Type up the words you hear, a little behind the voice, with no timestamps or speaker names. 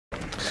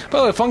By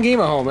the way, fun game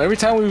at home. Every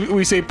time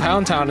we say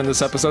Pound Town in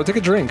this episode, take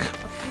a drink.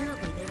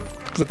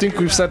 I think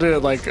we've said it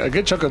like a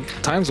good chunk of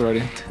times already.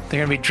 They're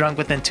gonna be drunk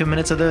within 2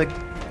 minutes of the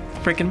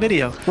freaking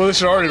video. Well, they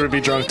should already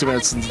be drunk 2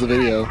 minutes into the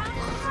video.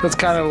 That's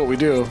kind of what we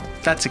do.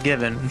 That's a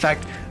given. In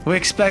fact, we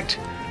expect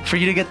for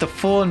you to get the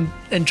full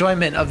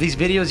enjoyment of these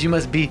videos, you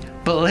must be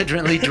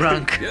belligerently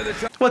drunk.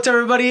 What's up,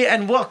 everybody,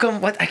 and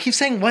welcome. What I keep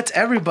saying, what's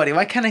everybody?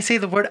 Why can't I say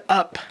the word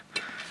up?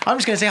 I'm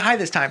just gonna say hi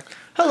this time.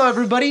 Hello,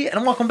 everybody,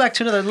 and welcome back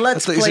to another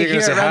Let's Play here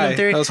at Random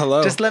Theory. That was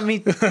hello. Just let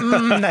me.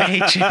 I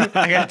hate you. I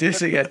gotta do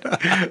this again.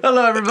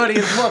 Hello, everybody,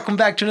 and welcome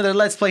back to another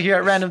Let's Play here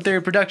at Random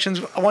Theory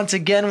Productions. Once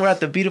again, we're at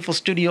the beautiful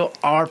studio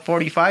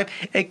R45,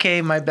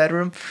 aka my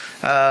bedroom.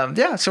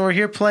 Yeah, so we're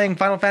here playing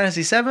Final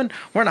Fantasy VII.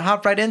 We're gonna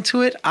hop right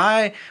into it.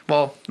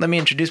 Well, let me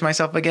introduce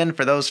myself again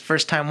for those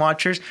first-time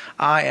watchers.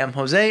 I am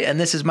Jose, and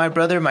this is my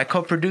brother, my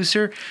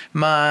co-producer,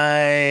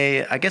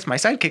 I guess my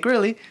sidekick,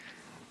 really.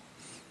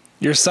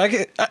 Your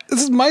second?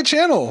 This is my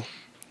channel.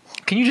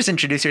 Can you just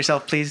introduce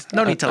yourself, please?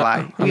 No need to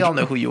lie. We all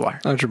know who you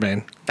are. I'm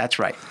Jermaine. That's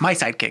right. My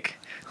sidekick.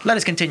 Let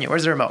us continue.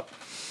 Where's the remote?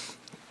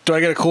 Do I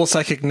get a cool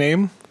psychic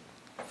name?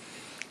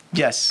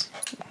 Yes.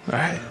 All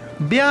right.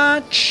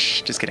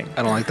 Biatch. Just kidding.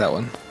 I don't like that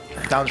one.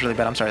 That one's really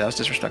bad. I'm sorry. That was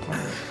disrespectful.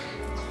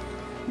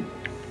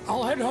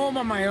 I'll head home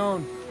on my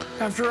own.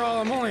 After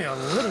all, I'm only a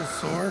little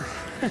sore.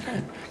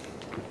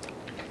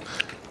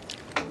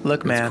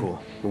 Look, man. That's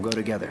cool. We'll go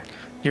together.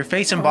 Your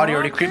face and body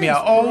already creep me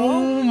out.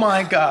 Oh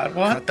my god.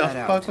 What the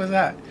fuck was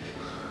that?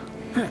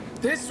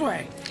 This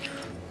way.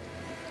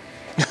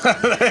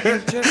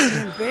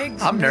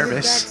 I'm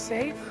nervous.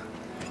 I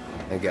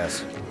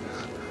guess.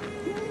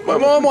 My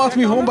mom wants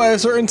me home by a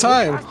certain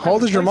time. How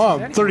old is your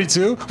mom?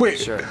 32? Wait,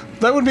 Sure.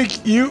 That would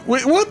make you...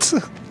 Wait, what?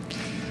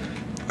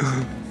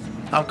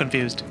 I'm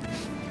confused.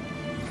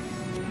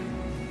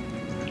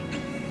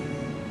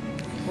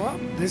 Well,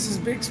 this is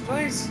Big's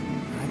place.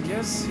 I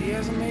guess he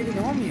hasn't made it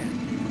home yet.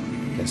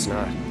 Guess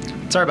not.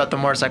 Sorry about the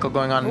motorcycle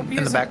going on Hope he in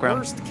the isn't background.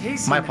 worst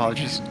case My in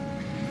apologies. it.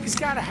 He's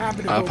got a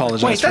habit of I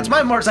apologize. Wait, that's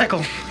my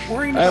motorcycle.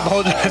 worrying I about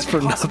apologize all for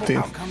the possible nothing.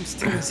 outcomes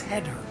till his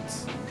head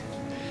hurts.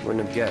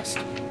 Wouldn't have guessed.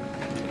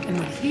 And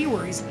when he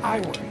worries, I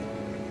worry.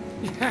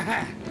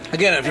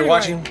 Again, if you're Anyway,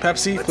 watching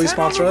Pepsi, let's please head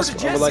on sponsor over us.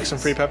 to I would like some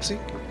Jesse's. free Pepsi.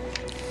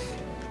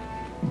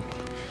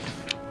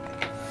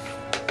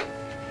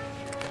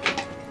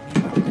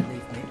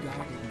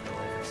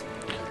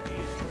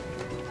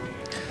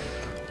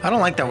 I don't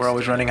like that we're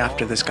always running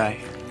after this guy.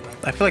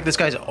 I feel like this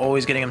guy's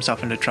always getting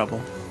himself into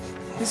trouble.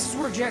 This is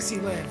where Jesse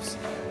lives.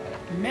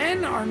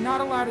 Men are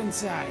not allowed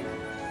inside.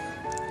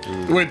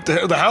 Wait,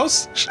 the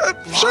house? Sure,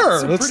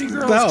 Lots of that's pretty the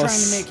girls trying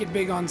house. to make it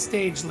big on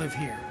stage live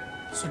here.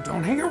 So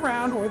don't hang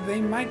around or they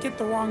might get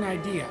the wrong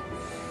idea.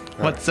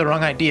 What's the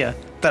wrong idea?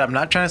 That I'm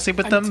not trying to sleep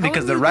with them? I'm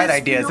Because the telling you right this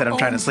idea for is that your I'm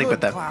trying to own sleep good,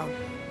 with them. Cloud.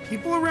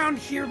 People around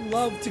here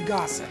love to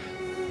gossip.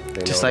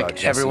 They Just know like about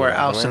Jesse everywhere and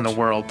else in the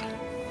Avalanche? world.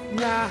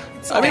 Nah,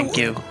 it's I mean, Thank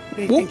you.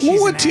 They What, think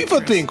she's would an Tifa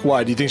actress. think?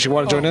 Why? Do you think she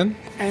want to join in?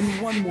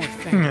 And one more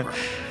thing, bro.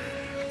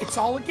 It's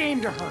all a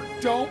game to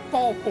her. Don't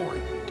fall for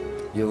it.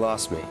 You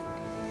lost me.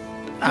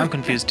 I'm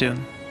confused too.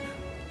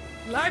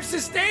 Life's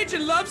a stage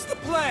and loves to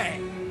play.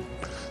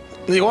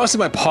 You want to see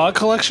my Pog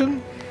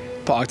collection?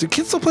 Pog. Do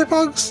kids still play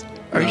Pogs?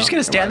 Are you just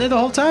gonna stand there the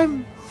whole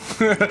time?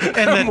 In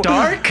the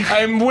dark?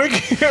 I'm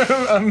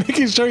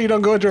making sure you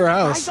don't go into her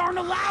house. Guys aren't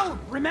allowed,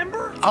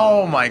 remember?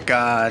 Oh my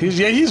god.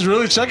 He's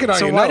really checking on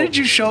So you. why no. did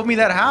you show me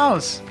that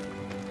house?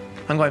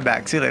 I'm going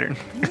back. See you later.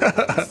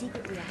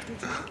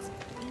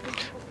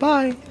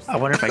 Bye. I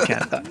wonder if I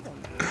can.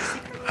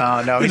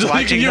 Oh no, he's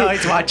watching. No,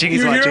 he's watching.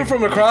 He's you watching. hear him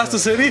from across the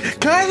city.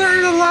 Guys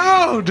aren't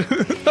allowed.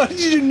 How did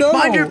you know?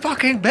 Mind your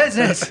fucking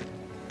business.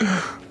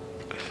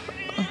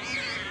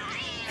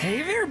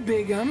 Hey there,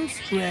 Bigums,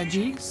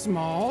 Reggie,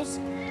 Smalls.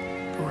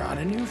 Brought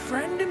a new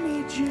friend to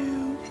meet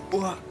you.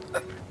 What?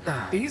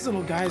 These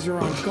little guys are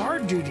on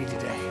guard duty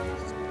today.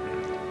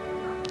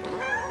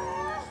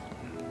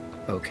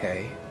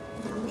 Okay.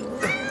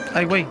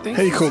 Hey, wait. Thanks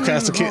Hey, for cool seeing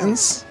cast of me home.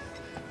 kittens.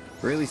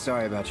 Really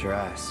sorry about your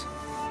ass.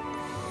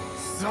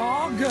 It's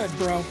all good,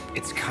 bro.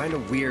 It's kind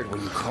of weird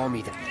when you call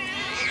me that.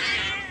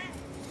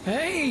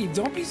 Hey,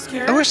 don't be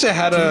scared. I wish they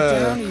had Deep a-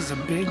 down, he's a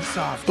big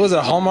soft. Was it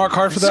a Hallmark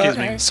card for that?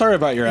 Excuse me. Sorry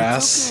about your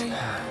It's ass. okay.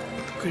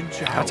 Good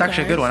job. That's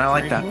actually a good guys. one. I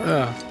like Great that. work.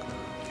 Yeah.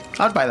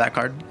 I'd buy that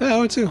card. Yeah, I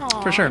would too.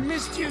 Aw, for sure. I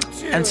missed you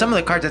too. And some of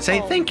the cards that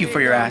say "Thank you for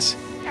your ass."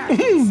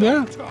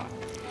 Yeah.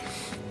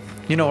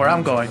 You know where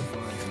I'm going.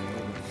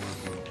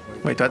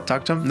 Wait, do I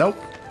talk to him? Nope.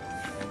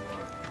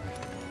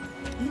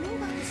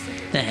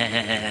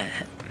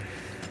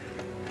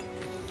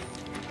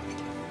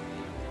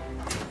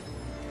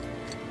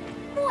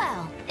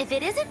 Well, if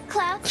it isn't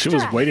Cloud She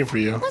was Strife, waiting for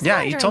you. was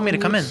Yeah, he told me to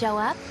wondering come when in. you'd Show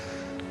up.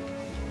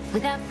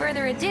 Without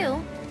further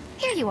ado,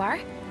 here you are.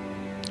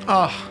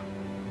 Oh,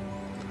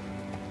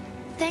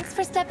 Thanks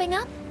for stepping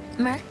up,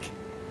 Merc.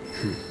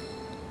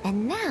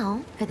 And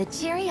now for the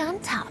cherry on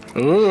top.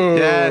 Ooh.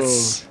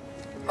 yes.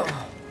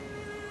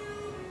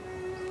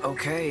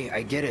 Okay,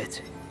 I get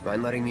it.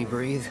 Mind letting me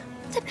breathe?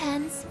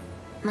 Depends.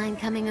 Mind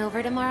coming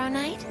over tomorrow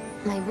night?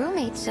 My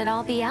roommates should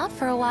all be out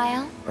for a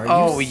while. Are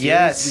Oh, you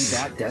yes.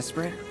 seriously that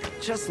desperate?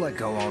 Just let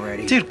go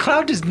already. Dude,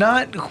 Cloud does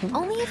not.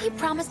 Only if you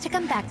promise to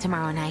come back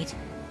tomorrow night.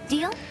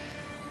 Deal?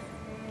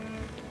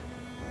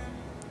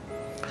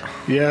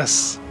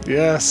 Yes.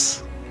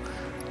 Yes.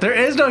 There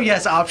is no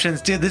yes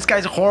options, dude. This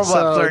guy's horrible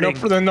at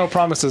flirting. No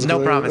promises. No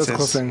 'cause promises. That's a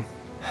close thing.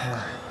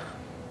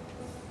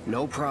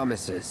 No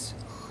promises,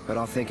 but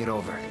I'll think it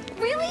over.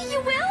 Really,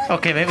 you will?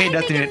 Okay, maybe I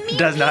nothing think it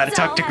does know how to means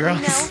talk to I'll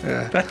girls. have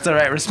Yeah. That's the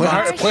right Play response.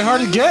 hard, play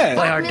hard to get.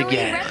 Play hard to Millie,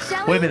 get. Red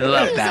Shelley, Women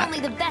love use that. only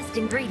the best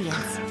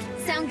ingredients.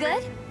 Sound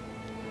good?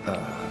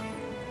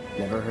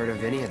 Never heard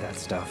of any of that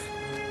stuff.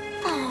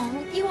 Oh,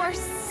 you are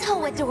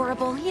so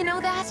adorable. You know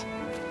that?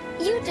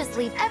 You just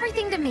leave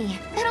everything to me.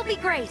 It'll be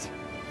great.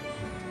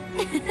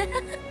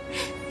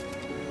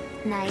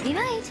 Nighty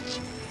night.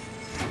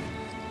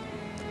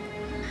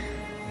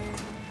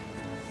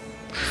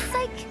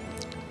 Psych.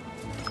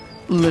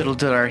 Little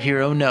did our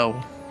hero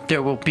know,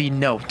 there will be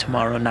no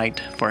tomorrow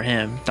night for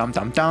him. Dum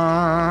dum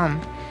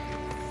dum.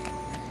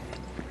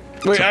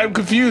 Wait, I'm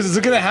confused. Is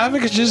it gonna happen?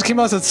 Because she just came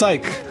out and said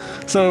psych.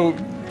 So.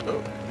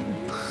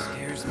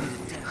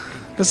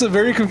 That's a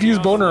very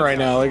confused boner right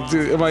now. Like,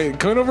 am I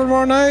coming over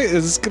tomorrow night?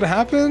 Is this gonna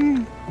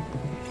happen?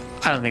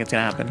 I don't think it's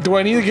gonna happen. Do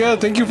I need to get a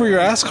thank you for your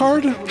ass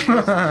card?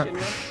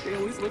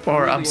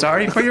 Or I'm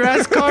sorry for your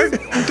ass card,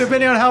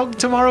 depending on how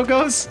tomorrow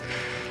goes.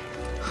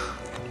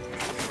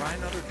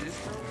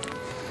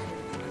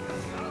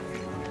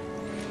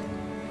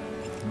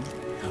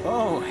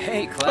 Oh,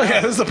 hey, Cloud. Oh, yeah,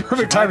 this is the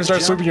perfect time to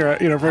start sweeping your,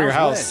 for your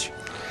house. How's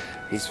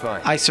Wedge? He's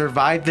fine. I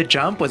survived the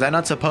jump. Was I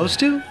not supposed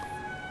to?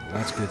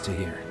 That's good to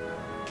hear.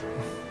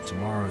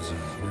 Tomorrow's a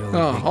really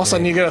Oh, big also I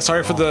day need to get a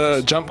sorry for for the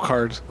office. jump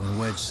card. When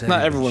Wedge said Not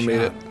he'd been everyone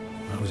made shot,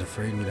 it. I was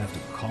afraid we'd have to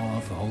call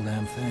off the whole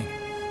damn thing.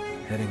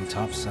 Heading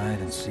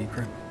topside in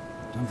secret.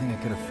 Don't think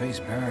I could have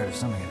faced Barret if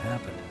something had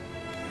happened.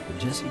 But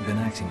Jesse'd been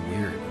acting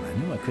weird, and I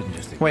knew I couldn't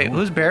just ignore Wait, it.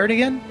 who's Barret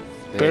again?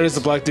 Barret's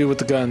the black dude with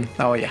the gun.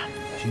 Oh yeah,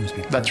 She must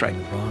be that's right.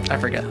 cutting the bomb I right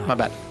forget. now. My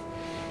bad.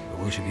 But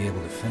we should be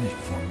able to finish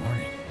before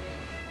morning.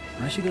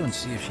 I should go and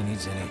see if she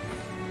needs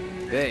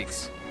any...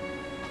 Biggs.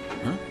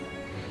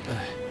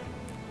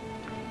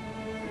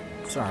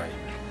 Sorry.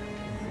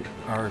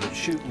 Our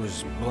chute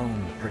was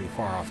blown pretty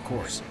far off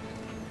course.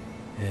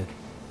 It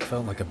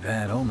felt like a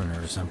bad omen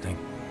or something.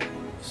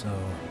 So...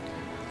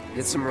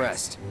 Get some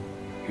rest.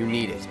 You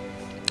need it.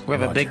 We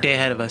have a big Roger. day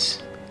ahead of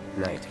us.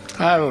 Night.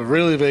 I have a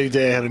really big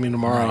day ahead of me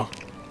tomorrow.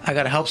 I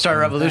gotta help start a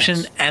revolution,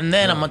 thanks. and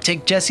then I'm gonna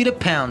take Jesse to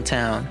Pound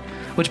Town.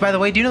 Which, by the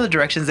way, do you know the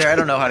directions there? I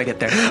don't know how to get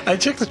there. I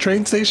checked the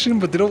train station,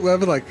 but they don't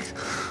have it like.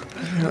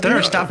 They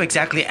don't stop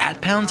exactly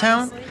at Pound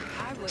Town.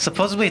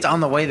 Supposedly it's on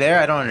the way there.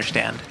 I don't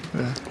understand.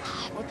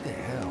 What the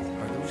hell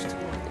are those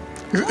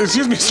two?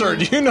 Excuse me, sir.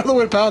 Do you know the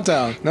way to Pound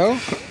Town? No.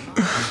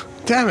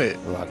 Damn it.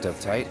 Locked up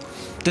tight?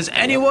 Does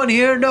anyone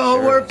here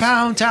know where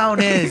Pound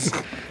Town is?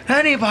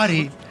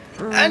 Anybody?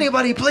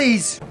 Anybody,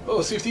 please?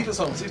 Oh, see if Tifa's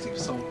home. See if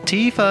Tifa's home.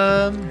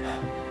 Tifa.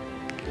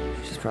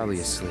 She's probably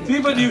asleep.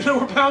 Tifa, do you know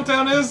where Pound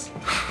Town is?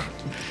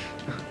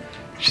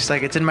 She's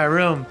like, it's in my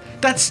room.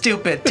 That's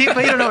stupid.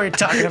 Tifa, you don't know what you're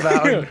talking What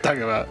are you about.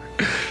 talking about?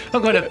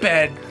 I'm going to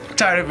bed.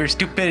 Tired of your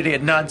stupidity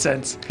and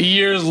nonsense.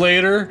 Years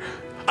later.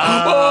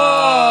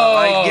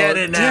 I get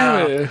it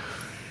now. Damn it.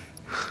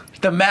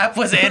 The map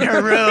was in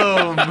her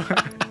room.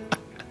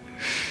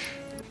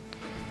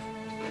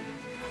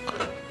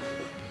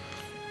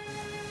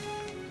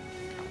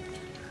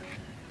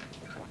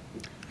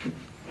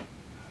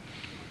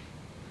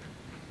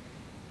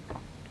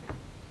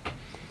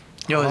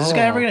 Yo, is this guy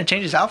ever gonna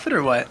change his outfit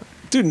or what?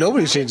 Dude,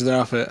 nobody's changing their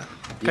outfit.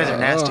 You guys are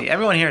nasty.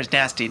 Everyone here is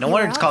nasty. No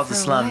wonder it's called the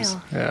slums.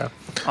 Yeah.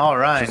 All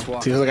right.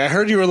 Tifa's like, I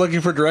heard you were looking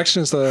for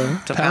directions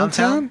to Pound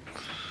Town?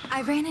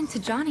 I ran into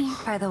Johnny,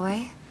 by the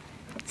way.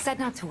 Said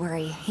not to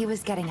worry. He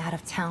was getting out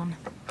of town.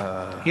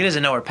 He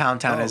doesn't know where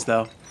Pound Town is,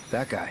 though.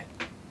 That guy.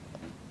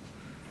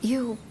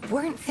 You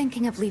weren't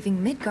thinking of leaving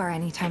Midgar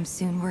anytime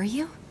soon, were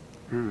you?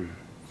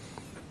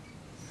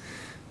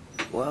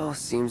 Well,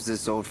 seems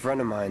this old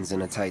friend of mine's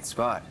in a tight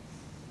spot.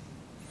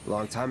 A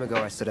long time ago,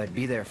 I said I'd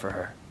be there for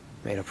her.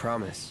 Made a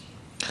promise.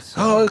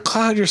 Oh,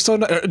 Cloud, you're so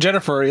nice.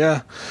 Jennifer,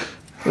 yeah.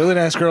 Really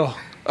nice girl.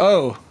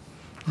 Oh.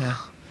 Yeah.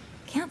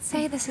 Can't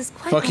say this is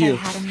quite Fuck what you. I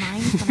had in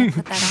mind when I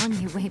put that on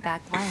you way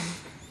back when.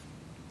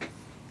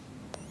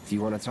 If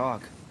you want to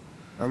talk,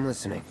 I'm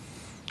listening.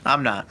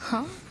 I'm not.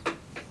 Huh?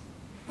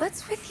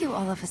 What's with you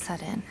all of a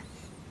sudden?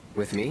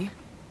 With me?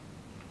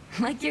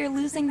 Like you're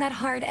losing that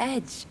hard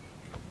edge.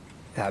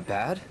 That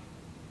bad?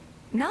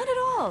 Not at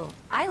all.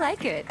 I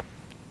like it.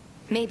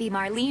 Maybe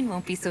Marlene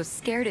won't be so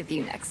scared of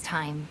you next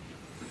time.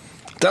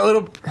 That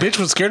little bitch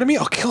was scared of me?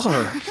 I'll kill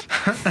her.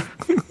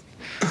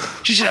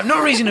 She should have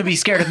no reason to be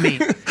scared of me.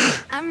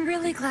 I'm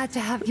really glad to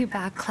have you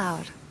back,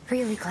 Cloud.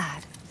 Really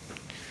glad.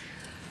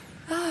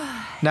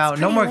 Now,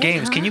 no more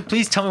games. Can you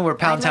please tell me where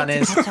Pound Town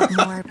is?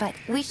 More, but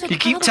we should You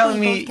keep probably telling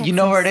me both get you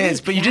know some where it is,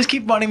 sleep, but you yeah? just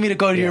keep wanting me to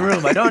go to your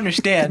room. I don't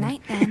understand. Good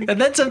night, then.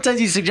 And then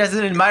sometimes you suggest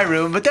it in my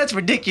room, but that's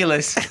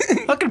ridiculous.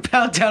 How can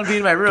Pound Town be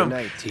in my room? Good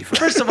night, Tifa.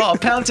 First of all,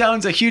 Pound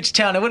Town's a huge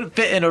town. It wouldn't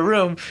fit in a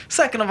room.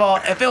 Second of all,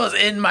 if it was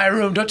in my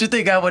room, don't you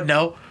think I would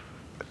know?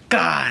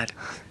 God.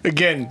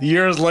 Again,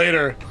 years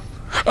later.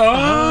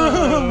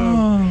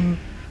 Oh!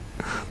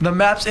 The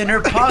map's in her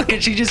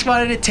pocket. She just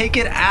wanted to take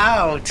it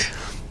out.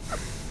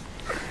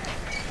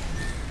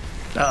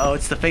 Uh-oh,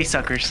 it's the face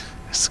suckers.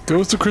 This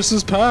goes to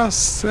Christmas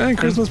past and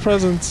Christmas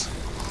presents.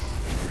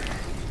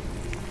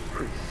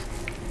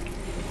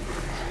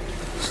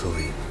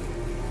 Sleep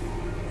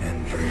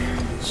and dream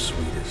the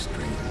sweetest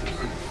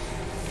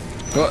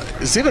dreams. Well,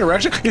 is he even a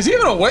reaction? Is he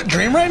even a wet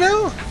dream right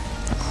now?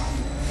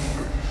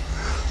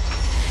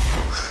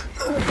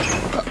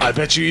 I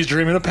bet you he's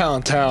dreaming of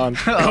Pound Town.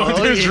 Oh,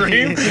 With his yeah.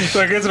 dream,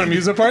 like it's an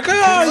amusement park. Oh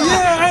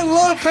yeah, I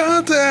love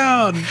Pound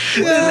Town.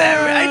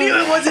 I knew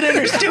it wasn't in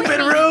her stupid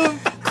room.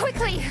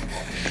 Quickly!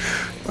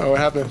 Oh, what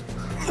happened?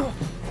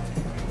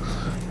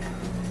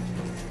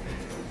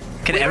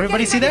 Can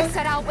everybody see that?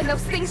 Set out when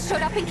those things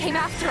showed up and came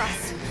after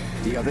us.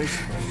 The others?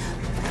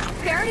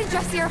 Barret and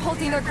Jesse are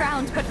holding their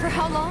ground, but for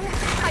how long?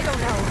 I don't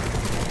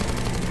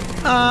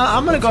know.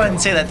 I'm gonna go ahead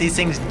and say that these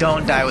things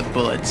don't die with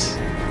bullets.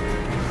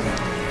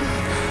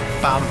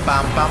 Bum,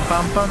 bum, bum,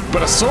 bum, bum.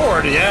 But a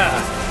sword, yeah.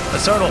 The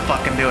sword will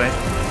fucking do it.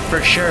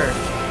 For sure.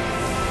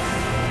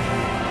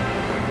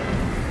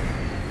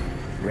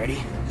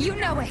 Ready? You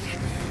know it.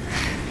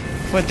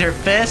 With their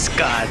fist,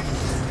 God.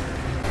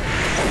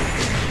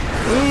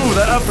 Ooh,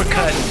 that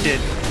uppercut did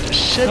a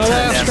shit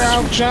ton of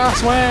damage.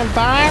 just went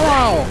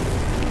viral.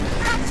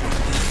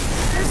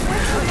 There's way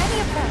too many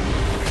of them.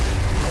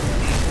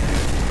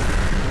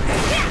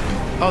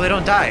 Oh, they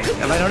don't die.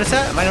 Have I noticed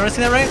that? Am I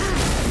noticing that right?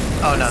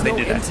 Oh, no, they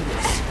do die.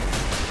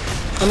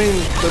 I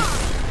mean,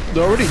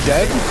 they're already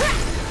dead.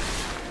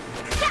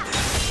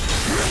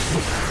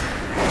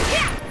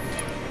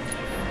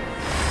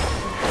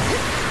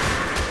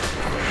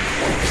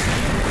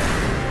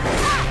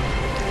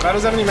 God,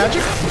 does that have any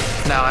magic?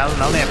 No, I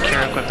only have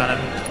Cure equipped on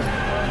him.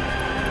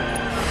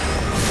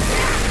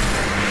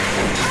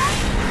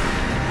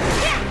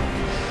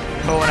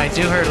 But when I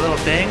do her little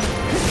thing,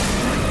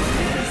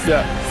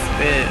 Yeah.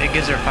 it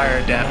gives her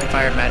fire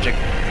magic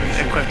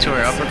equipped to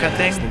her uppercut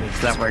thing.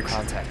 So that works.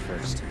 Contact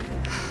first.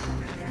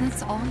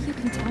 That's all you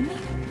can tell me?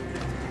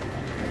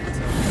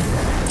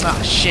 Ah,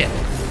 shit.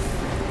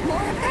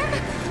 More of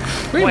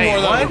them? Wait, Wait,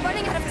 more what? We're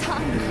running out of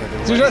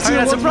time. Did you not see I'm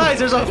not one- surprised.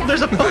 There's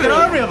a fucking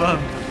army of them.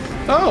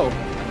 Oh.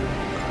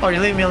 Oh,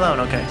 you're leaving me alone.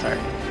 Okay, sorry.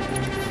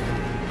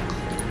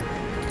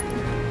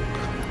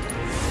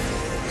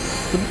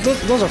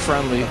 Those are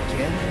friendly.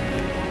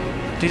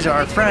 These are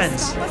our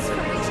friends. Stop us from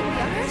reaching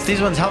the others?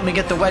 These ones help me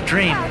get the wet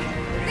dream. Dad,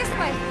 this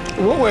way.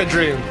 What wet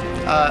dream?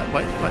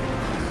 What?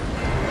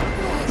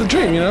 The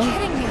dream, you know?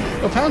 Kidding me.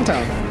 Of Pound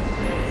Town.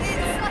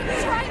 It's like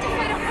trying to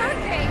fight a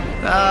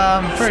hurricane.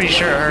 I'm pretty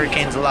sure a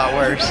hurricane's a lot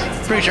worse.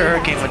 Pretty sure a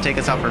hurricane would take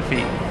us off our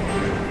feet.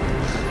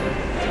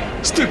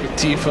 Stupid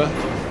Tifa.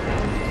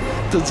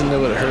 Doesn't know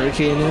what a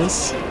hurricane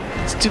is.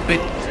 Stupid.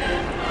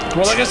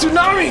 Well, like a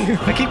tsunami!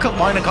 I keep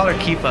wanting to call her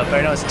Kifa, but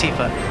I know it's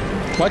Tifa.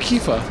 Why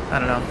Kifa? I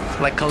don't know.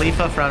 Like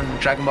Khalifa from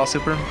Dragon Ball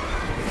Super?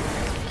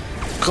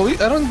 I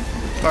don't...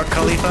 Or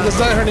Khalifa? That's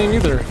not her name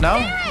either. No?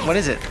 What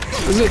is it?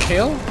 Is it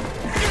Kale?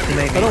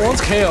 Maybe. I know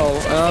one's Kale,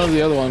 and I know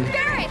the other one.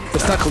 Barret!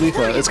 It's not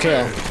Khalifa, it's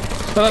Kale.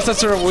 No,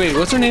 that's her... Wait,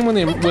 what's her name when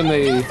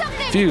they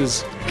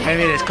fuse?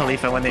 Maybe it is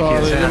Khalifa when they Oh,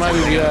 fuse. it might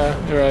be... Yeah,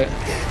 you're right.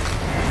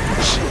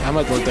 Shit, I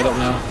might look that up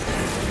now.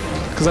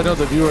 Because I know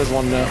the viewers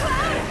want to know.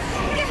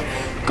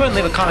 Go ahead and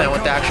leave a comment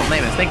what the actual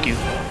name is. Thank you.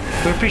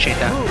 We appreciate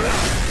that.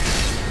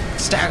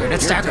 Staggered.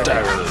 It's staggered.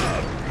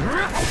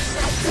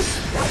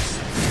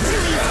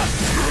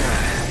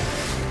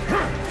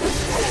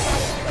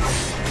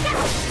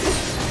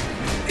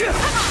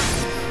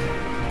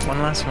 One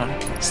last one.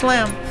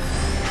 Slam.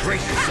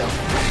 Brace yourself.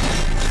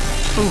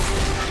 Ooh.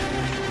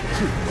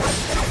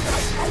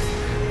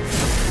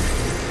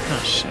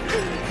 Oh shit.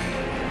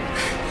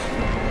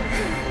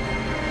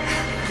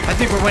 I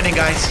think we're winning,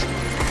 guys.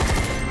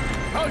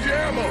 How's your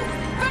ammo?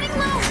 Running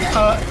low!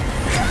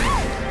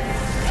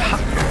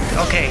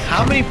 Okay,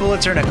 how many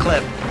bullets are in a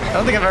clip? I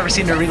don't think I've ever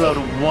seen her reload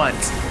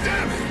once.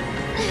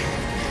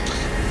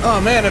 Oh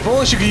man, if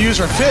only she could use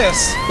her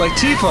fists, like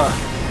Tifa.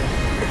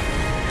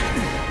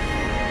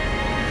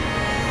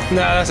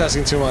 Nah, that's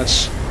asking too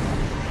much.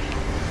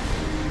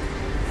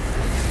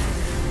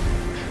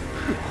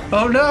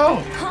 Oh no!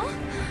 Huh?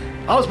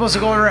 I was supposed to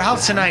go over her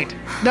house tonight.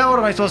 Now what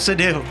am I supposed to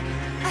do?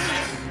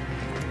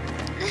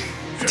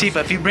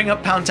 Tifa, if you bring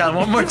up Pound Town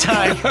one more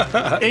time,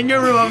 in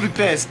your room I'll be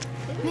pissed.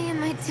 Me and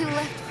my two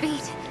left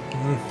feet.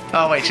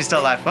 Oh wait, she's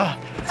still alive. Oh.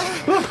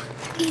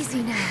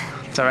 Easy now.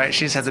 It's alright,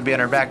 she just has to be on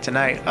her back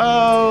tonight.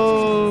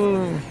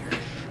 Oh!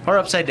 Or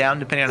upside down,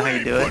 depending on how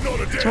you do it.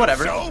 It's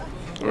whatever.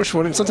 Or she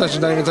wouldn't, sometimes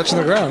she's not even touching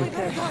the ground.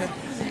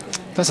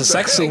 That's a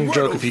sexing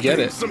joke if you get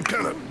it. Some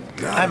kind of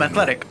I'm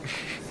athletic.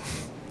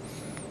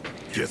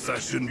 Guess I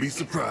shouldn't be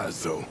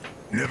surprised, though.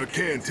 Never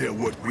can tell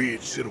what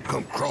weird shit'll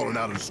come crawling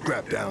out of the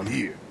scrap down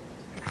here.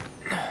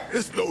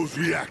 It's those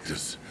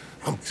reactors.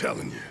 I'm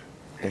telling you.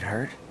 It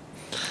hurt?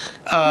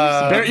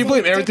 Barret, you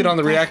blame everything on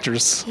the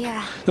reactors.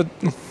 Yeah.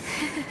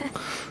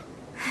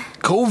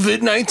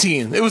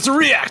 COVID-19. It was the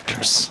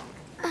reactors.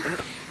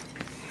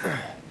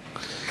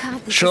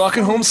 God, this Sherlock is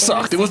and so Holmes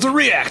sucked. It was the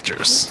embarrassing.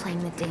 reactors.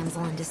 Playing the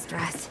damsel in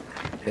distress.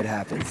 It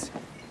happens.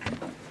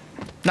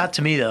 Not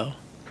to me though,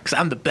 because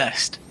I'm the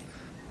best.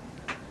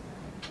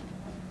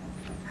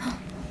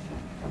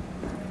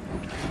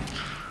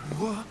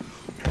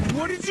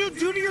 What did you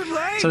do to your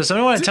leg? So does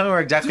someone want to tell me where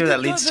exactly that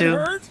leads Does it to?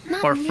 hurt?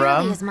 Not Or nearly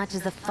from? as much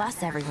as the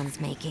fuss everyone's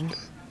making.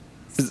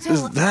 Is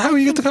that how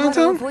you get to I think you ought Pound to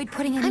Town? avoid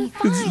putting any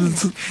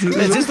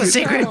Is this the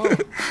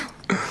secret?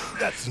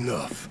 That's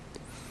enough.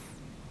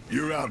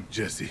 You're out,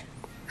 Jesse.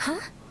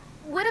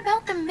 What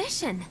about the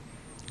mission?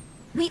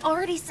 We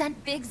already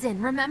sent Biggs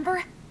in,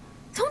 remember?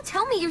 Don't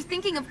tell me you're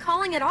thinking of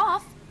calling it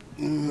off.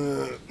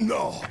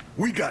 No,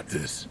 we got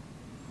this.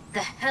 The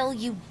hell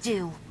you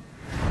do.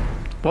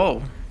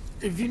 Whoa,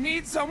 If you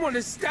need someone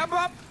to step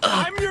up,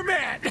 I'm your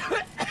man.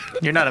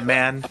 you're not a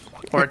man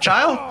or a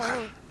child,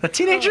 a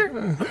teenager.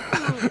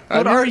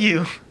 What are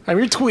you? I'm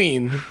your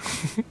tween.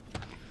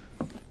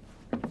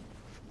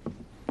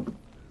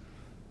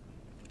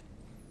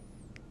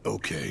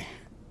 Okay,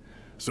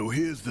 so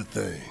here's the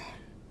thing.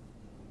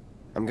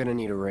 I'm gonna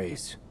need a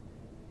raise.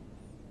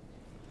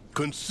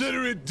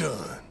 Consider it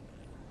done.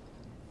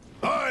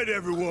 All right,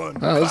 everyone.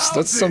 Oh, that's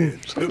Out some- then.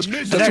 The mission-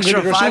 An That's a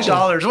extra good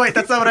 $5. Wait,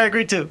 that's not what I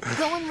agreed to.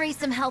 Go and raise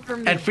some hell for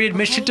me. And free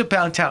admission to okay?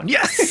 Pound Town.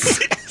 Yes.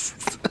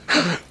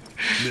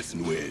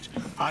 Listen, Wedge.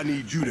 I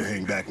need you to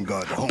hang back and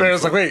guard the home.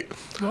 Barret's like, front.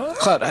 wait,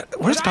 Cloud,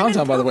 where's But Pound I'm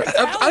Town, in by the way?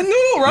 perfect I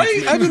know,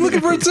 right? I've been looking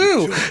for it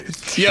too.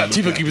 Yeah,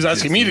 Tifa keeps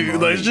asking me to,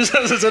 like, just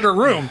as it's in her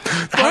room.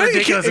 How Right?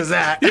 ridiculous is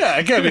that? Yeah,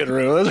 it can't be in her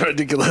room. That's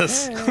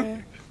ridiculous.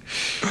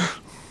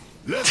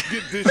 Let's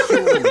get this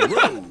show on the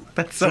road.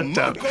 That's so To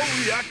dumb. Mako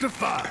Reactor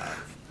 5.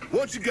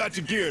 Once you got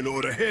your gear in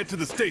order, head to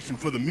the station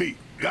for the meet.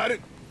 Got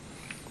it?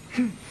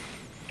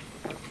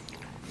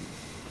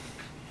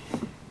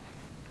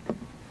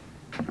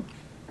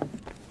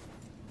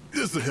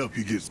 This'll help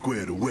you get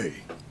squared away.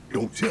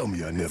 Don't tell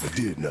me I never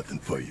did nothing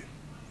for you.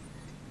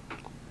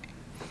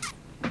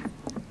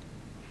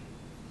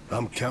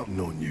 I'm counting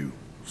on you,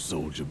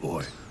 soldier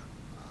boy.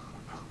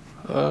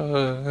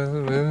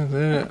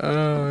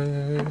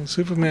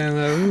 Superman,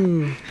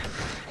 ooh.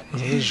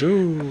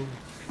 Ooh.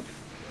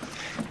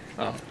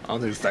 Oh, I don't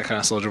think it's that kind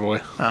of soldier boy.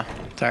 Oh,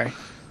 sorry.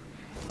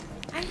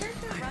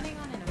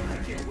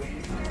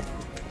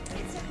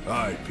 All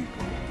right, people.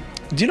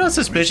 Do you know how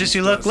suspicious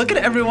you look? Look at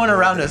everyone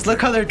around us.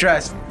 Look how they're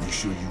dressed. You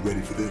sure you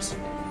ready for this?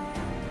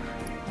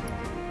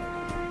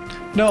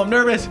 No, I'm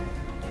nervous.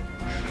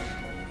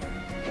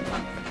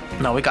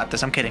 No, we got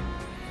this. I'm kidding.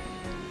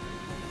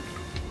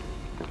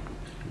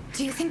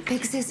 Do you think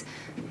Biggs is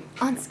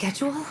on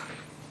schedule?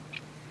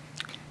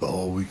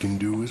 All we can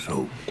do is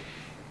hope.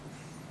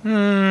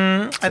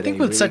 I Today think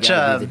with really such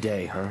gotta a be the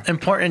day, huh?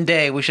 important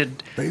day, we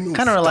should Ain't no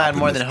kind of rely on stopping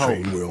more this than hope.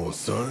 train we're on,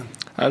 son.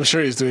 I'm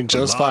sure he's doing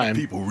just A lot of fine.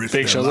 people risk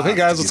Big their shows up. Hey lives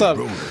guys, to what's get up? it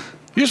rolling.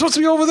 You're supposed to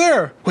be over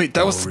there. Wait,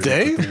 that was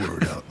Already today? put the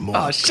word out more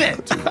Oh, than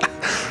shit. time.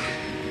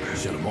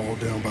 Shut them all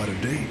down by the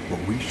day, but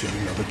we shut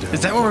another down.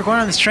 Is that where we're going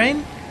on this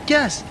train?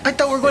 Yes. I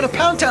thought we were going to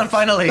Pound Town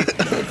finally.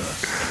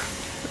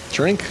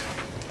 Drink.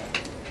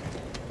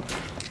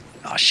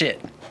 Oh,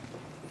 shit.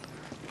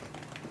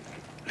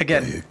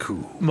 Again, Yeah,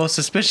 cool. most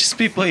suspicious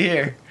people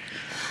here.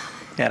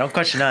 Yeah, don't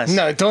question us.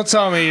 No, don't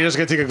tell me you're just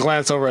gonna take a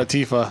glance over at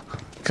Tifa.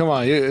 Come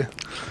on, you.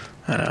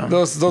 I know.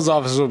 Those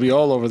officers will be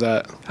all over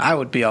that. I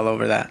would be all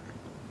over that.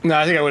 No,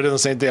 I think I would do the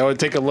same thing. I would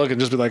take a look and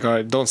just be like, all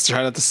right,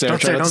 try not to stare.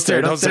 Try not to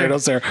stare. Don't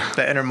stare.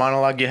 The inner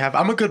monologue you have.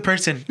 I'm a good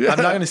person. I'm not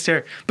going to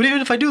stare. But even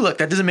if I do look,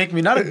 that doesn't make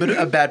me not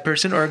a bad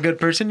person or a good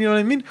person. You know what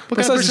I mean? What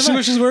Besides, person am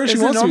I? she wishes where she Is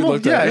it wants to be normal?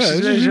 looked at. Yeah,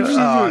 Yeah, she's,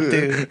 oh,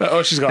 dude.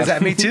 Oh, she's gone. Is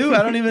that me too?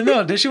 I don't even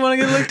know. Does she want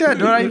to get looked at?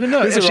 Do I even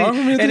know? Is it wrong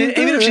for me to and look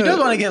even at? if she Yeah. does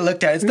want to get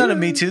looked at, it's not a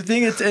Me Too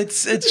thing.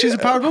 It's she's a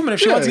powered woman.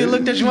 If she wants to get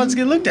looked at, she wants to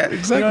get looked at.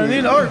 Exactly.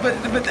 You know what I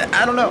mean? Or but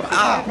I don't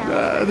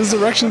know. This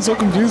erection's so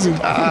confusing.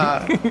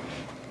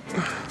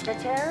 The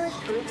terrorist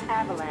group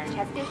Avalanche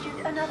has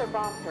issued another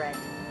bomb threat.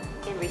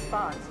 In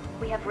response,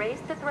 we have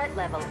raised the threat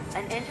level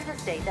and entered a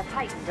state of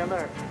heightened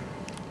alert.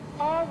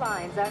 All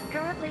lines are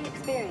currently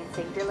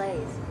experiencing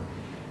delays.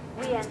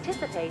 We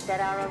anticipate that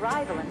our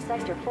arrival in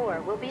Sector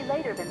 4 will be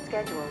later than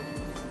scheduled.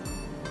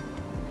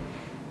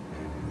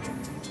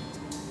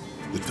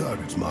 The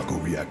target's Mako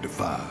Reactor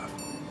 5.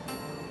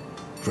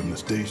 From the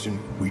station,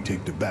 we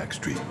take the back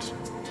streets.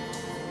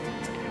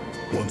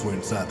 Once we're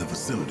inside the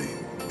facility,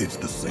 it's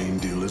the same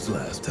deal as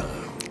last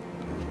time.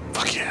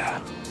 Fuck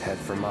yeah. Head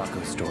for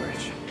Mako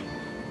storage.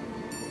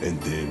 And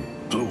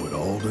then blow it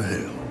all to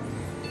hell.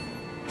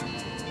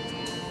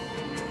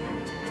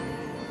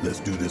 Let's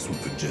do this one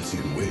for Jesse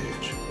and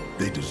Wedge.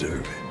 They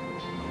deserve it.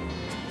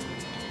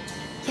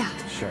 Yeah.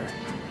 Sure.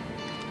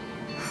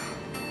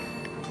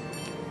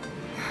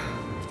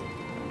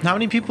 How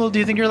many people do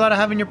you think you're allowed to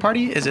have in your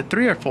party? Is it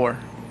 3 or 4?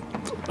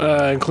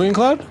 Including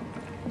Cloud?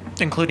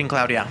 Including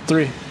Cloud, yeah.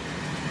 3.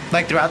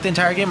 Like throughout the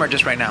entire game or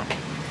just right now?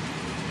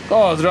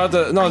 Oh, throughout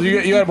the... No,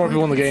 you had more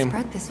people in the game.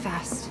 Spread this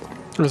fast.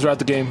 It was throughout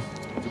the game.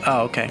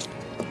 Oh, okay.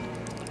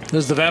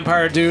 There's the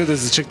vampire dude.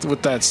 There's the chick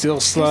with that steel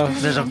stuff.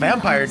 There's a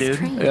vampire dude.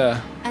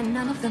 Yeah. And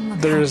none of them look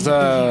There's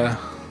happy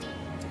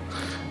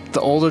the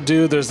older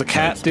dude. There's the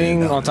cat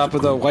thing on top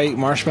of the white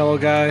marshmallow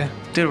guy.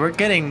 Dude, we're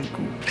getting...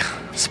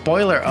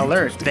 Spoiler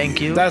alert, thank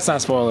you. That's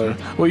not spoiler.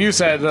 What you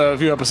said a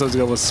few episodes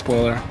ago was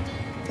spoiler.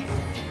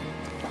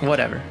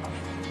 Whatever.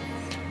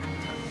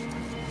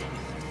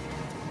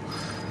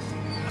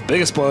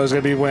 Biggest spoiler is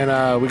gonna be when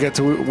we get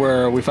to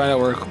where we find out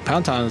where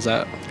Pound Town is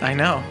at. I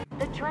know.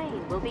 The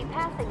train will be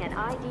passing an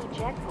ID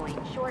checkpoint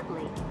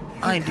shortly.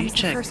 ID the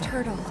check. first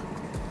hurdle.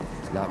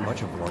 Not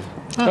much of one.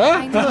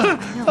 I know.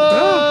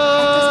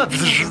 Have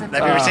you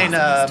ever seen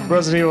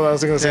Resident Evil, I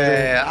was gonna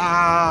say.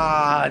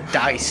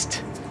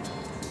 Diced.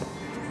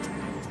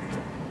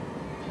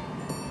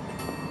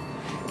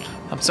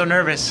 I'm so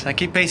nervous. I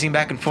keep pacing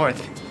back and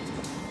forth.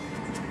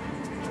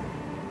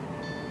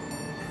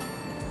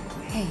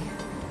 Hey,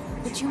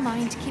 would you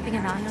mind keeping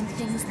an eye on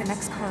things the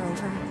next car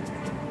over?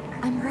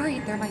 I'm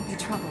worried there might be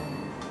trouble.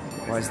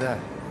 Why's that?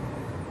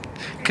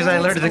 Because I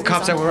alerted the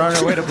cops that we're on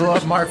our way to blow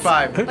up Mark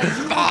 5. Like, there's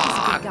a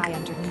guy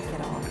underneath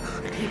it all.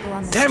 People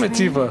on this Damn it,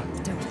 train Tifa.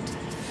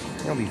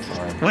 don't. You'll be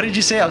fine. What did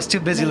you say? I was too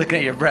busy looking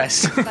at your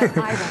breasts. But I won't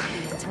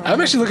be until I'm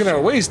actually looking at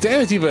her waist.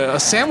 Damn it, Tifa. A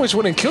sandwich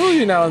wouldn't kill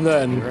you now and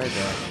then. You're right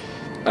there.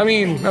 I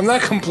mean, I'm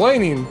not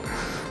complaining.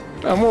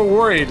 I'm more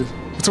worried.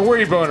 It's a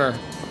worry boner.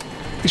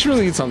 You should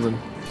really eat something.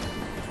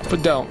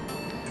 But don't.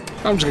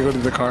 I'm just gonna go to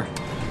the car.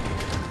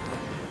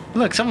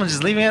 Look, someone's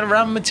just leaving it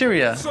around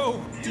materia.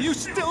 So, do you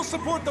still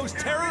support those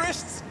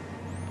terrorists?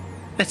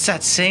 It's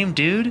that same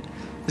dude.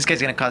 This guy's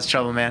gonna cause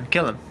trouble, man.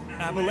 Kill him.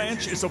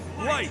 Avalanche is a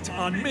blight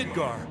on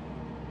Midgar.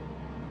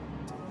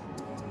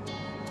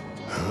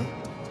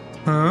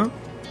 Huh?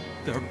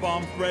 Their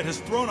bomb threat has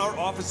thrown our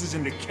offices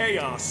into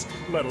chaos,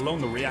 let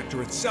alone the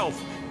reactor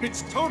itself.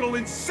 It's total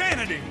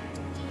insanity!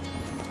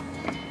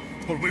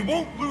 But we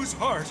won't lose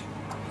heart.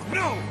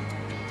 No!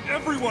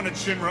 Everyone at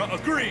Shinra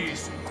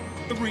agrees.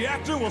 The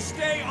reactor will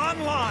stay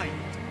online.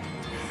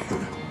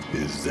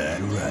 Is that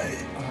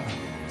right?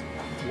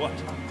 What?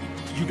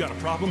 You got a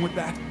problem with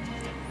that?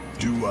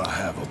 Do I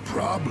have a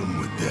problem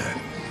with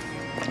that?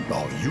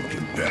 Oh, you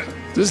can bet.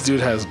 This dude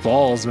has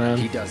balls, He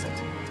man.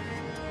 doesn't.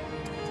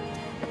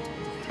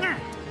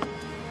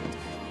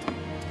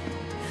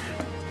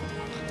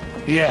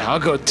 Yeah, I'll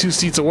go 2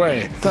 seats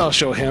away. That'll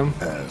show him.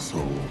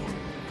 Asshole.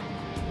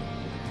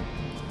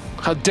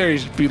 How dare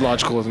you be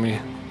logical with me?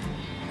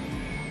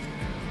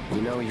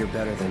 You know you're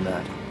better than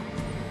that.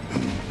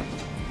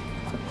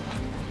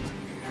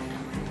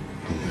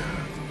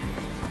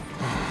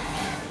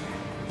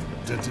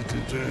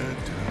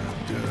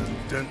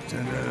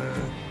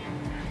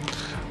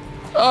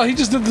 Oh, he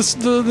just did this,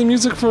 the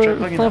music for Try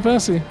plugging Final up.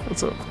 Fantasy.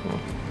 What's up?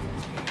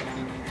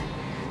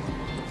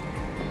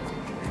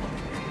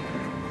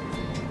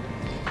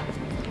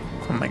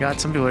 Oh my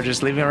god, some people are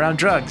just leaving around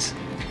drugs.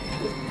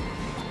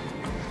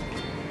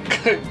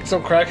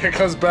 Some crackhead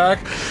comes back,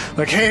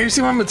 like, "Hey, you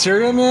see my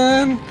material,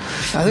 man?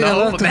 I think I No,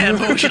 left man, it.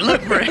 but we should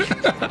look for it.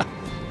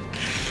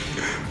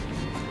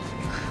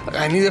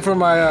 I need it for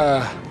my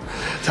to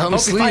help me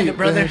Hope you sleep." find it,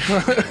 brother.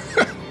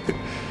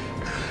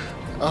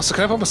 Also,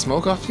 can I pop a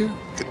smoke off you?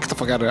 Get the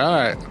fuck out of here! All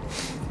right.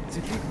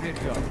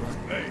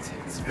 Hey,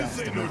 this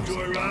ain't no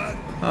joyride.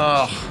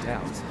 Oh.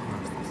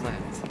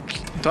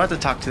 Do I have to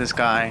talk to this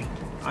guy?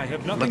 I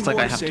have nothing Looks like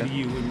more I to have say to. to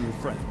you and your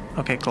friend.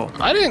 Okay, cool.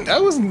 I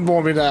wasn't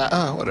warming that.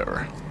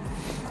 Whatever.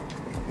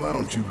 Why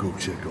don't you go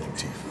check on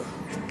Tifa?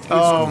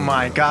 Oh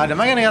my god,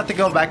 am I gonna have to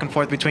go back and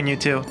forth between you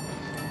two?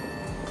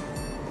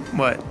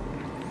 What?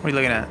 What are you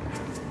looking at?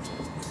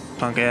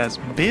 Punk ass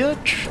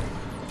bitch.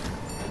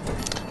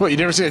 What? You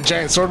never seen a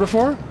giant sword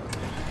before?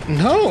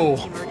 No.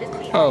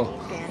 Emergency Oh. ID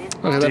scan in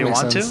Okay, that Do you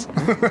makes want sense.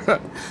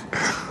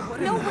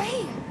 No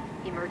way!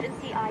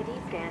 Emergency ID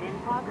scan in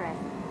progress.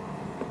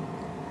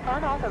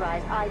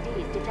 Unauthorized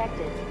IDs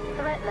detected.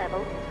 Threat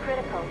level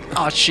critical.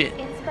 Oh shit.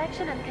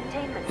 Inspection and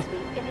containment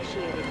sweep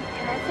initiated.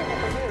 Commencing at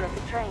the rear of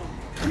the train.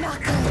 Not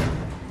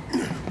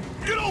good.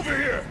 Get over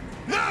here!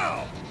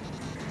 Now!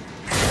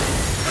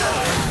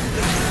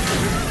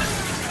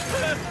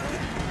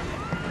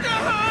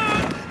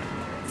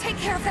 Take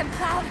care of them,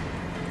 Cloud.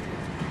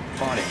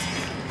 On it.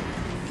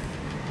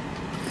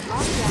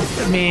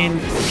 I mean,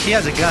 he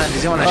has a gun.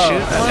 Does he want to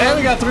shoot? And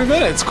we got 3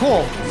 minutes.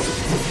 Cool.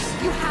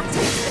 You have to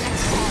get to the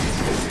next car.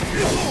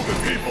 Get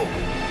moving, people!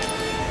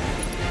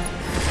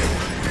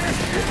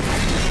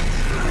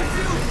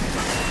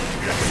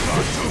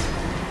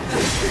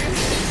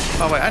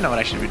 Oh wait, I know what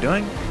I should be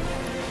doing.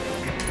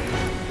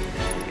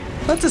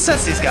 Let's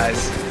assess these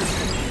guys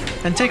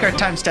and take our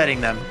time studying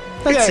them.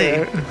 Let's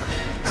see.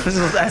 This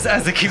is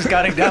as it keeps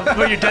counting down.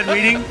 When you're done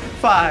reading,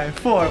 5,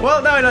 4.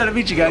 Well, now I know how to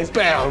beat you guys.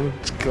 Bam.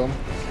 Just kill him.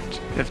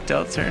 If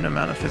dealt certain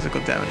amount of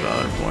physical damage while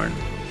unborn.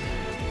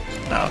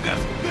 Oh, okay.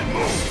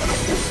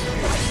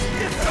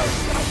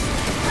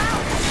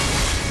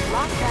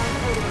 Lockdown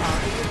protocol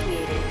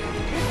initiated.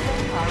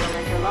 car will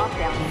enter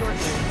lockdown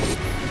shortly.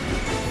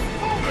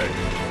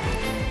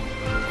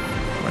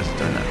 Why is it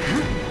doing that?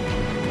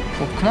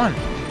 Oh, come on.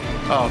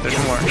 Oh, there's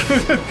more. I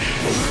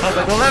was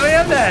like, well, let me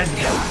in then.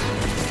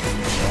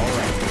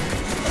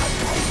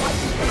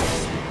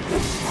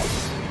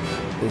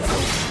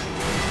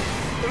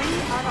 Three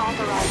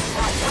unauthorized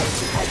passengers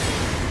detected.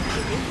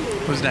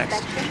 Initiating Who's next?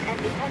 inspection and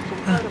detention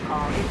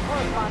protocol in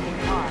corresponding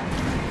car.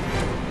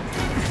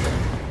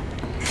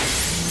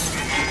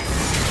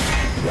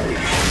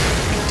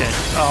 Dead.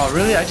 Oh,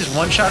 really? I just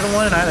one-shotted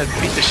one and I had to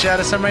beat the shit out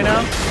of some right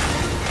now?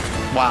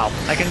 Wow.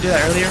 I couldn't do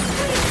that earlier?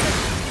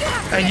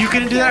 And you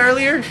couldn't do that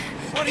earlier?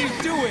 What are you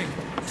doing?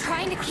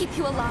 Trying to keep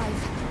you alive.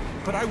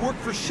 But I work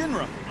for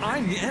Shinra.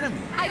 I'm the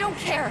enemy. I don't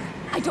care.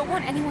 I don't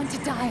want anyone to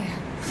die.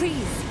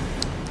 Please.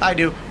 I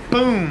do.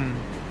 Boom.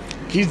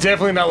 He's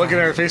definitely not looking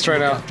at her face right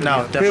now.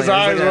 No, definitely. His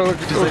eyes are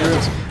looking.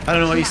 I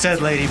don't know what you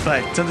said, lady,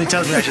 but something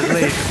tells me I should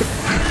leave.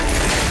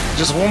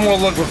 Just one more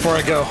look before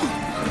I go.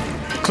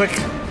 Click.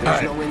 All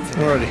right,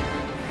 we're ready.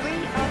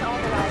 Three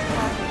unauthorized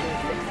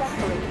passengers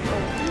successfully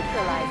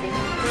neutralizing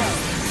threat.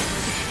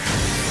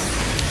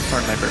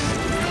 Pardon my burp.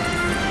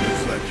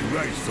 Looks like you're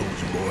right,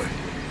 soldier boy.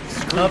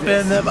 Up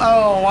in them.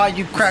 Oh, why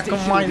you crack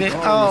them like this?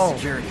 Oh.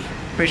 Security.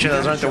 Pretty sure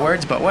those aren't the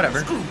words, but whatever.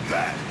 Screw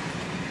that.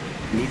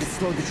 Need to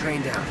slow the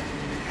train down.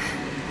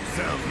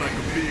 Sounds like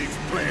a big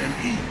plan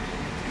E.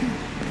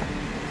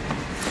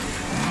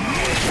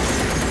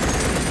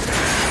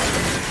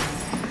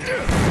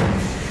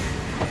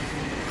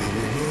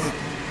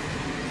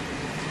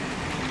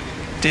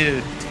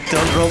 Dude,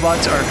 those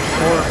robots are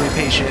horribly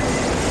patient.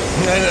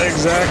 Yeah,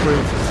 exactly.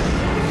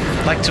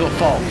 Like to a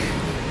fault.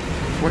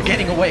 We're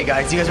getting away,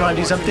 guys. You guys want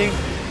to do something?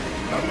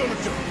 I'm gonna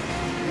do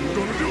it.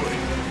 Gonna do it.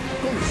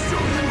 Gonna show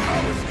you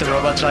how it's The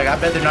robots are like, I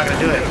bet they're not going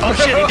to do it. Oh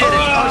shit, he did it.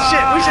 Oh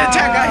shit, we should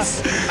attack, guys.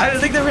 I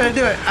didn't think they were going to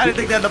do it. I didn't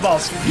think they had the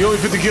balls. You only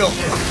fit the kill.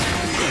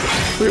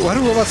 Wait, why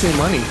do robots need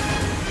money?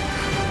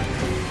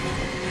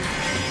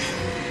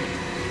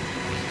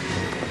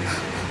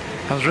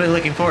 I was really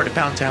looking forward to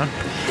Pound Town.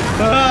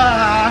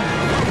 Ah!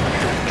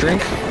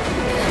 Drink?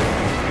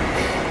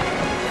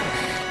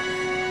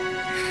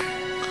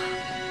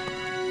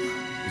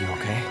 You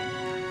okay?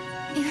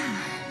 Yeah.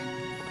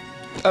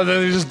 And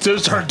then they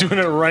just start doing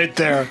it right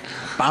there.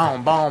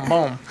 Boom, boom,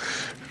 boom.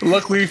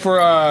 Luckily for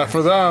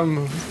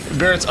them,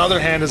 Barrett's other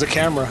hand is a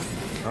camera.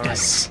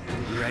 Yes.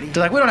 You ready?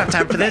 They're like, we don't have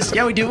time for this.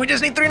 Yeah, we do. We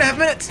just need 3.5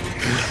 minutes.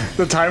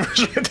 The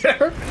timer's right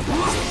there.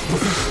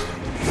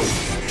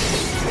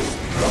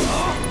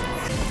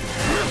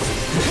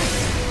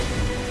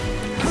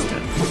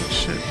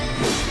 Shit.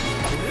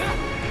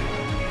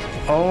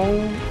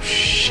 Oh,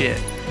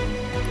 shit.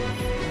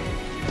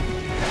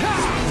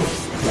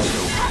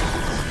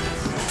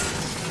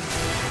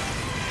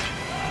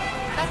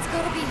 That's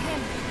gotta be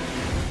him.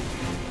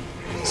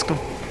 Let's go.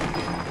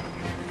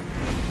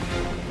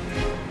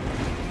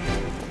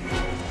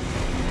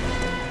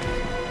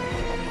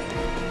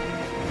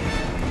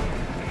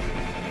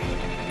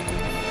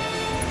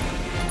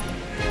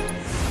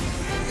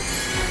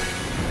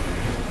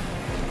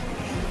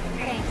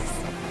 Thanks.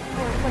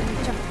 For when you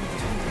jumped in the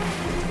train.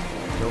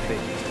 No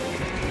biggie.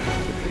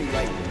 You're pretty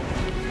light.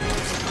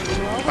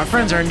 Our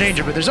friends are in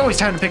danger, but there's always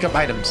time to pick up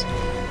items.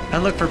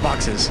 And look for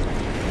boxes.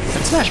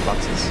 And smash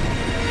boxes.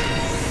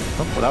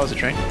 Oh, well, that was a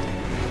train.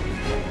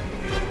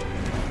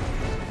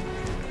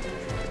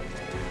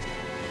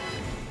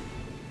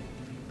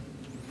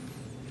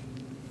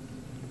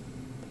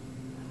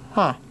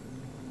 Huh.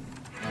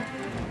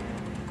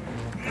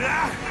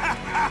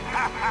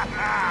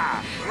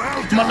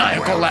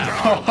 Maniacal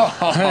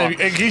laugh.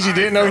 In case you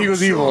didn't know, he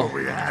was evil.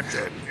 We had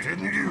that,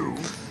 didn't you?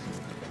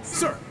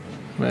 Sir,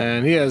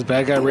 Man, he has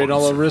bad guy written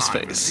all over his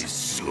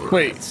face.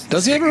 Wait,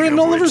 does he have it written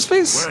all over his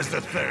face? Where's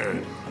the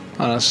third?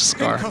 Oh, that's just a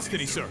in scar.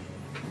 custody, sir.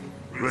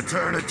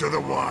 Return it to the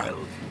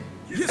wild.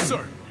 Yes,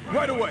 sir.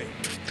 Right away.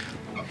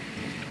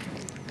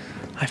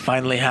 I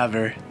finally have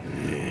her.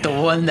 The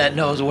one that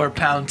knows where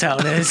Pound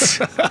Town is.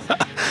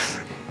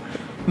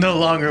 No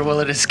longer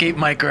will it escape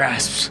my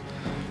grasps.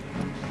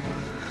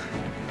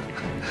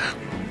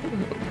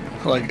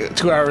 Like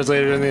 2 hours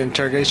later in the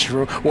interrogation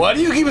room. Why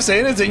do you keep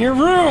saying it's in your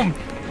room?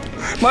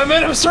 My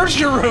men have searched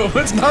your room.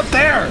 It's not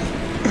there.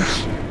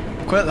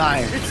 Quit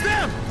lying. It's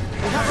them!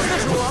 We have a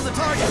visual on the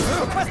target,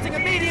 requesting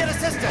immediate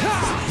assistance!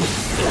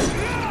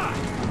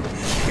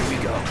 Here we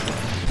go.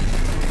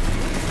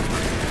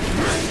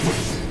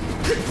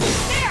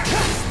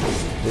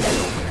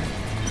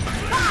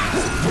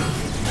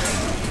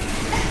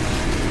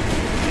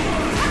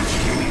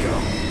 Here we go.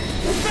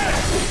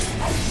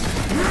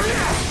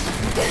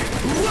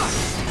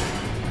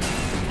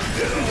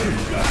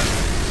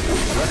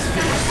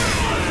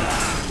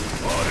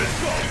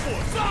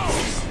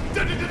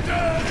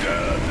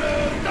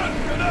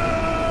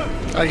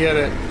 I get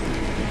it.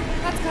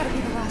 That's gotta be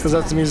the last Because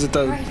that's the one, music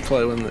that right?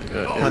 play when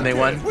When they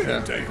won. We Yeah.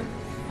 can take 'em.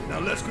 Now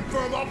let's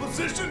confirm our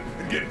position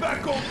and get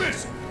back on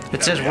mission.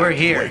 It says we're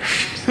here.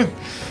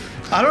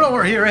 I don't know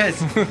where here is.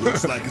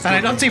 Looks like it's And I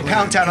gonna don't see be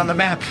Pound Town on the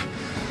map.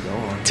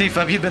 Tifa,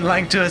 have you been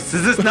lying to us?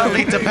 Does this not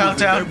lead to Pound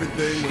Town?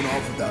 Everything went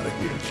off without a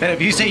hitch. And if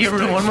you say you're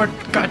rude one more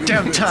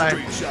goddamn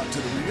time, Straight shot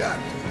to the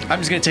reactor. I'm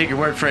just gonna take your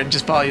word for it and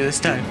just follow you this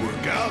time. Didn't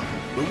work out,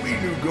 but we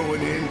knew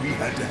going in we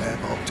had to have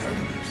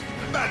alternatives.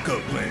 Backup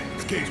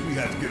plans in case we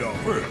had to get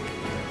off early.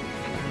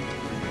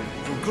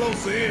 From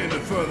closer in to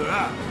further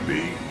out,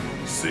 B,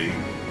 C,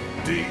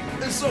 D,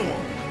 and so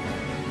on.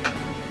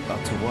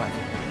 Up to what?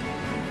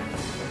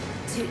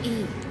 To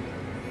E.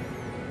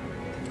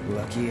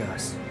 Lucky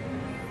us.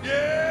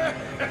 Yeah!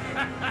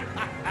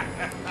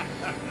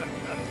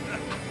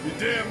 You're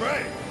damn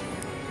right.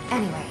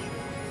 Anyway,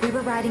 we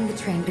were riding the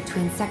train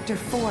between Sector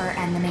 4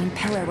 and the main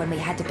pillar when we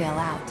had to bail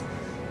out.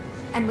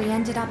 And we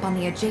ended up on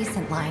the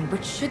adjacent line,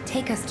 which should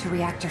take us to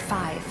Reactor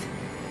 5.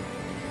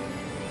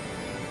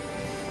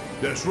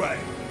 That's right.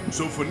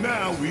 So for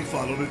now, we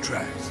follow the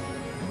tracks.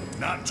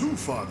 Not too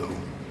far, though.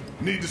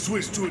 Need to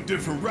switch to a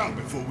different route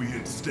before we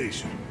hit the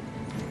station.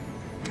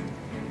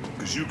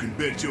 Because you can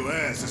bet your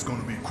ass it's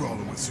gonna be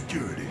crawling with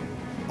security.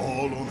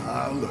 All on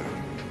high alert.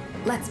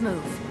 Let's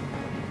move.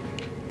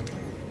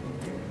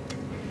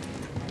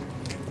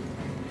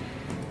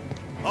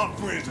 Our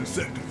friends in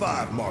Sector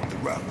 5 marked the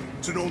route,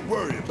 so don't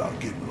worry about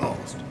getting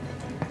lost.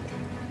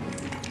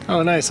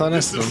 Oh, nice. Oh,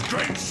 nice. It's a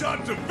straight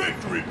shot to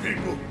victory,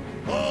 people.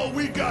 All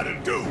we gotta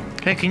do.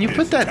 Hey, can you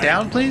put that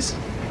down, please?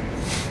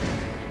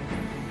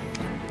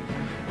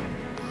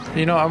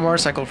 You know, our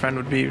motorcycle friend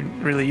would be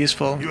really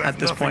useful You at have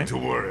this nothing point. to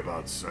worry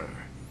about, sir.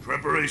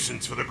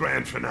 Preparations for the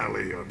grand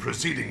finale are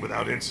proceeding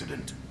without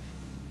incident.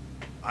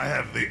 I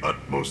have the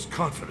utmost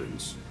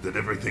confidence that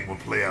everything will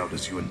play out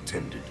as you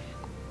intended.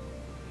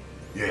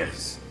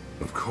 Yes,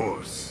 of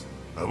course.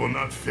 I will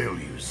not fail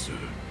you, sir.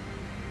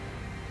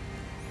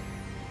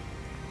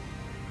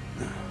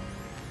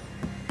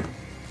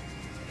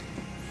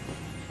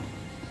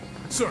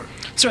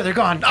 Sir, they're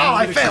gone. Oh,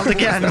 I failed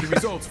again. The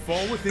results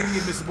fall within the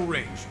admissible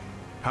range.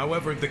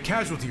 However, the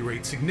casualty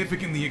rate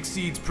significantly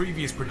exceeds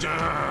previous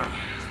projections.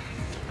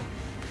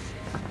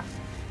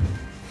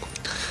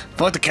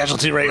 Fuck the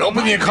casualty rate.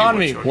 Open the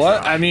economy.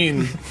 What? I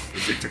mean,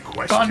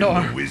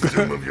 Gondor.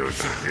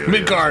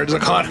 Midgard's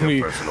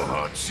economy.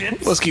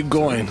 Let's keep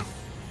going.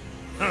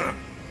 Huh.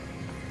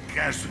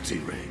 Casualty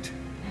rate.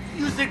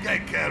 You think I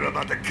care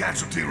about the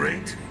casualty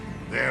rate?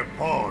 They're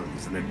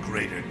pawns in a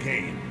greater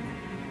game.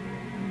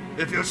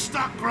 If your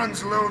stock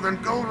runs low,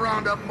 then go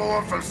round up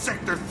more from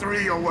Sector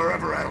 3 or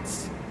wherever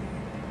else.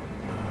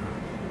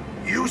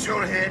 Use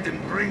your head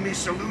and bring me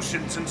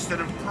solutions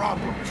instead of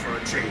problems for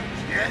a change,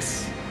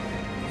 yes?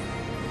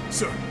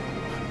 Sir.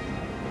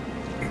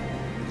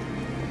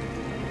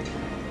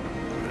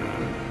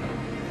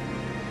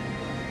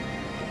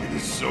 It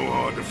is so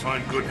hard to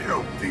find good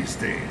help these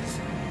days.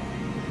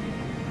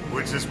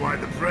 Which is why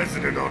the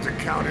President ought to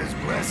count his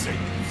blessings.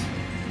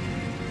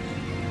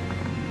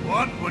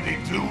 What would he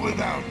do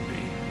without me?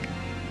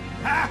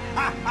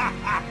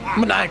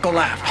 Maniacal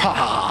laugh. Ha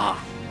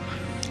ha.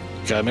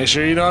 Gotta make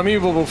sure you know I'm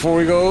evil before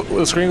we go.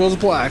 The screen goes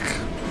black.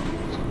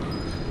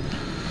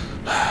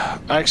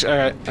 Actually,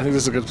 alright. I think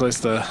this is a good place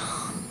to.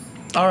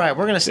 All right,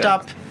 we're gonna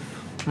stop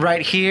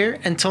right here.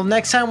 Until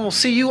next time, we'll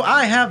see you.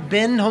 I have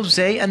been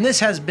Jose, and this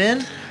has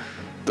been.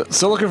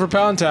 Still looking for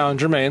Pound Town,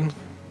 Jermaine.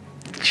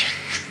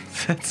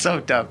 That's so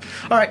dumb.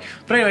 All right,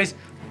 but anyways,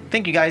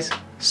 thank you guys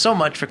so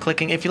much for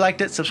clicking. If you liked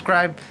it,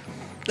 subscribe,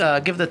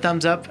 give it a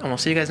thumbs up, and we'll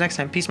see you guys next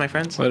time. Peace, my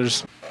friends.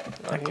 Laters.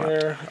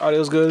 Here,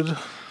 audio's good.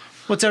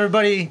 What's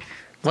everybody?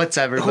 What's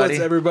everybody? What's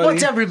everybody?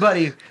 What's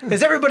everybody?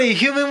 Is everybody a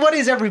human? What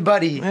is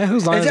everybody? Yeah,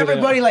 whose line is is it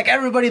everybody at? like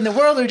everybody in the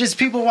world, or just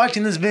people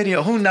watching this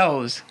video? Who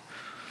knows?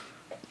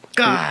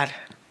 God,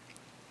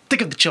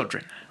 think of the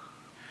children.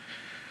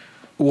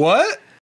 What?